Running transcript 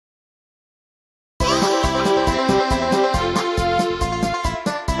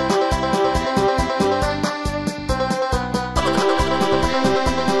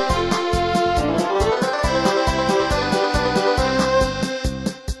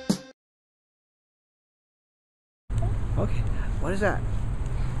Okay. What is that?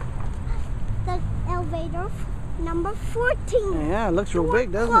 The elevator number 14. Yeah, it looks real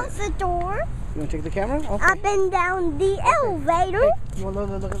big, doesn't Close it? the door. You want to take the camera? Okay. Up and down the elevator. Hey, you want to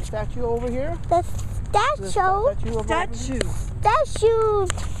look at the statue over here? The Statue. statue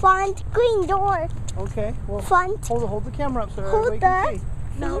front green door. Okay. Well, Front. hold the camera up so Hold everybody can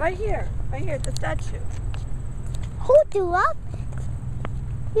see. No, right here, the statue. Hold you up.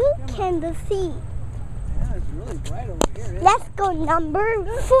 You can see. Yeah, it's really bright over here. Isn't Let's go number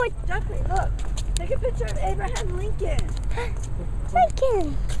 4. Jeffrey, look. Take a picture of Abraham Lincoln.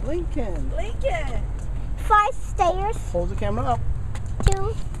 Lincoln. Lincoln. Lincoln. 5 stairs. Hold the camera up.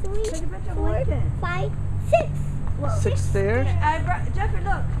 2, 3, Take a picture of 4, Lincoln. 5, 6. Whoa. 6 stairs. Jeffrey,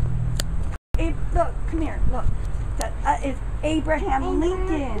 look. Look, come here. Look. That is Abraham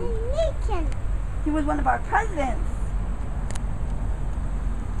Lincoln. Lincoln. He was one of our presidents.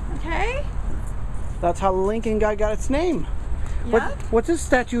 Okay? That's how Lincoln got its name. Yeah. What's this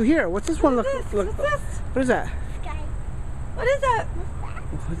statue here? What's this one? What's Look. this? What's this? What is that? Sky. What is that?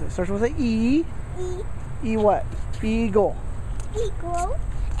 It starts with an E. E. E what? Eagle. Eagle.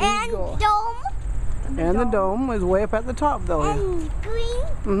 And Eagle. dome. And the dome is way up at the top, though. And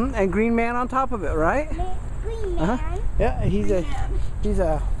green. And green man on top of it, right? Green man. Yeah, he's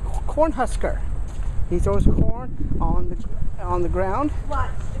a corn husker. He throws corn on the ground.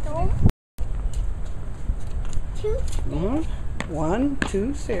 What? Dome. 2. 1,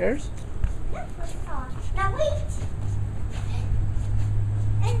 2 stairs. Now wait.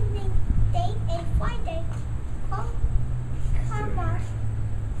 Ending day and Friday. Come on.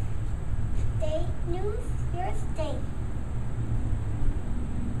 Day, New Year's Day.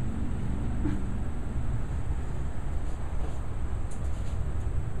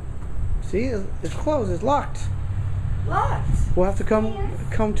 See, it's closed. It's locked. Locked. We'll have to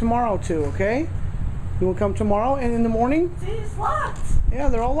come tomorrow too. Okay? You will come tomorrow and in the morning? See, it's locked. Yeah,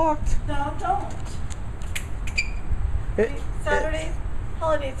 they're all locked. No, don't. Saturday,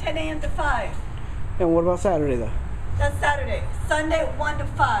 holiday, 10 a.m. to 5. And what about Saturday though? That's Saturday. Sunday, 1 to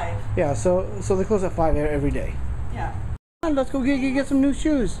 5. Yeah, so they close at 5 every day. Yeah. Come on, let's go get some new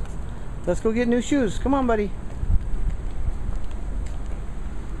shoes. Let's go get new shoes. Come on, buddy.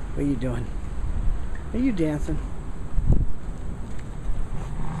 What are you doing? Are you dancing?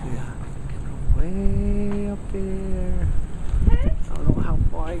 Yeah, way up there. I don't know how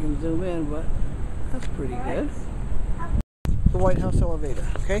far I can zoom in, but that's pretty good. The White House elevator,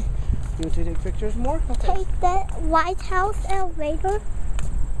 okay? You want to take pictures more? Okay. Take the White House elevator.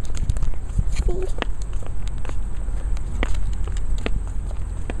 See?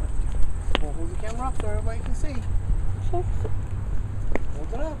 Well, hold the camera up so everybody can see. Hold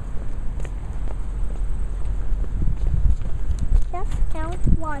it up. Just count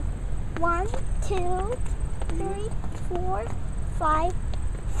 1. 1, 2, 3, 4, 5,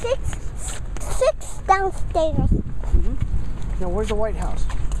 6. 6 downstairs. Now, where's the White House?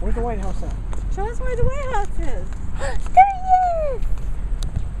 Where's the White House at? Show us where the White House is. There he is.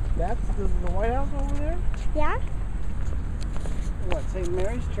 That's the White House over there? Yeah? What, St.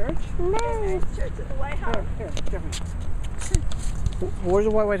 Mary's Church? Nice. Church at the White House. Here, where's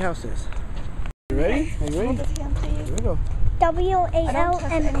the White House is? You ready? Are you ready? Hold this hand, please. Here we go. WALMART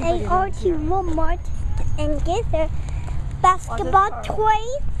Walmart and get their basketball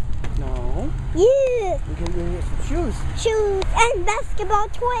toys. No. Yeah. We can get some shoes. Shoes and basketball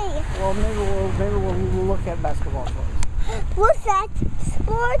toys. Well, maybe we'll look at basketball toys. What's that?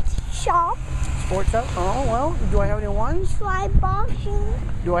 Sports shop. Sports shop? Oh, well, do I have any ones? Try boxing.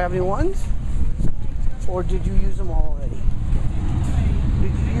 Do I have any ones? Or did you use them all already?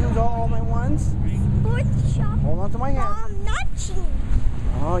 Did you use all my ones? Sports shop. Hold on to my hand. Notching.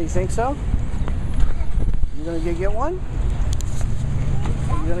 Oh, you think so? You gonna get one?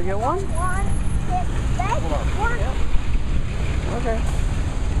 You gonna get one? One. Hold on. Yep. Okay.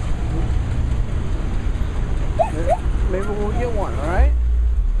 Maybe we'll get one, all right?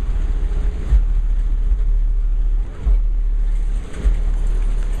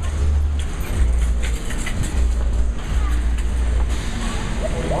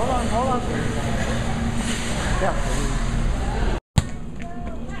 Hold on. Yeah.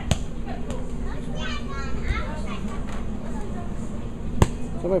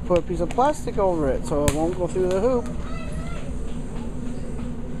 Somebody put a piece of plastic over it so it won't go through the hoop.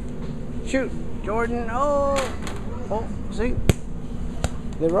 Shoot, Jordan. Oh, see?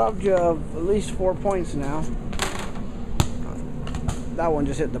 They robbed you of at least 4 points now. That one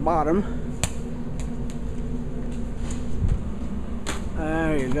just hit the bottom.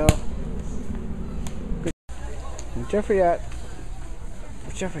 There you go. Good. Where's Jeffrey at?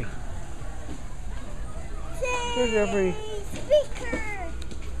 Where's Jeffrey? Here, Jeffrey. Speaker.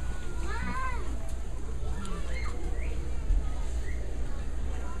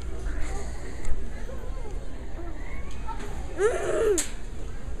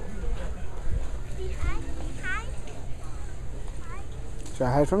 Should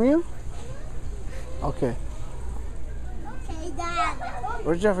I hide from you? Okay. Okay, Dad.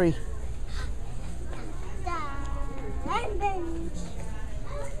 Where's Jeffrey? Dad. Bench.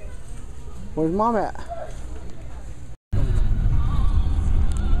 Where's Mom at?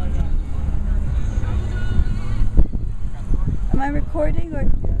 Am I recording or?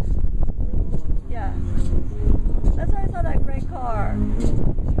 Yeah. That's why I saw that gray car.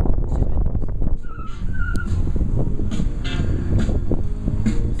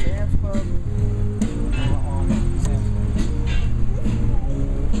 Sam's Club.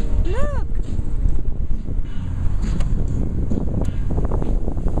 Look.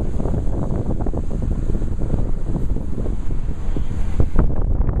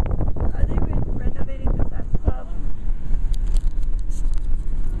 Are they renovating the Sam's Club?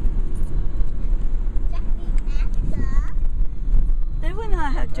 They would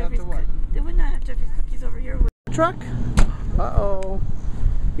not have Jeffrey's. what? They would not have Jeffrey's cookies over here. Truck? Uh-oh.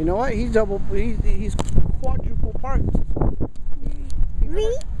 You know what? He's quadruple parked.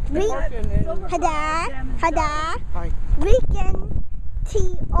 Hada. Hi. Weekend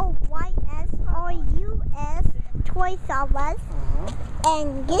TOYSRUS Toys R Us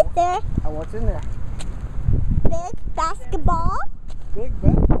and get there What's in there? big basketball, Big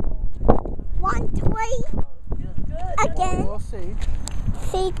basketball. one toy again. We'll see.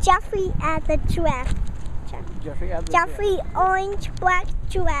 See Jeffrey at the giraffe. Jeffrey at the Jeffrey orange black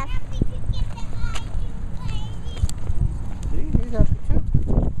giraffe. See, he's happy too.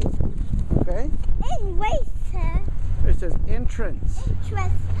 Okay. And racer. It says entrance.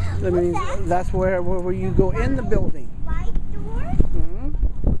 Interest. That means that's where you go in the building. Right door.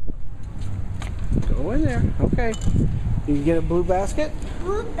 Go in there. Okay. You can get a blue basket,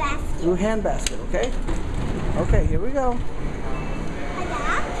 Blue basket. blue hand basket. Okay. Okay. Here we go.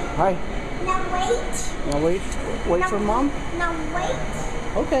 Hada. Hi. Now wait. Now wait for Mom. Now wait.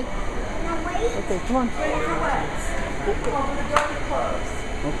 Okay. Now wait. Okay. Come on. Well, the door is closed.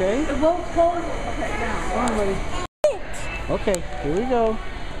 Okay. It won't close. Okay, now. Come on, buddy. Okay. Here we go.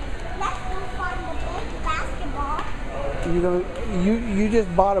 Let's go find the big basketball. You just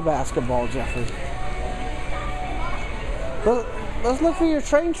bought a basketball, Jeffrey. Let's look for your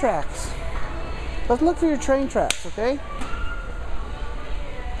train tracks. Let's look for your train tracks, okay?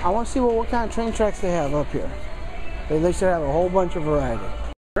 I want to see what kind of train tracks they have up here. They should have a whole bunch of variety.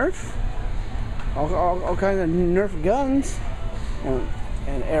 Nerf, all kinds of Nerf guns,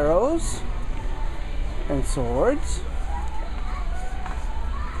 and arrows, and swords.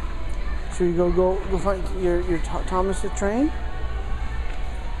 Should we go find your Thomas' train?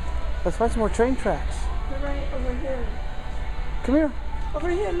 Let's find some more train tracks. They're right over here. Come here. Over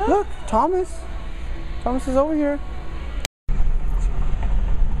here, look. Look, Thomas. Thomas is over here.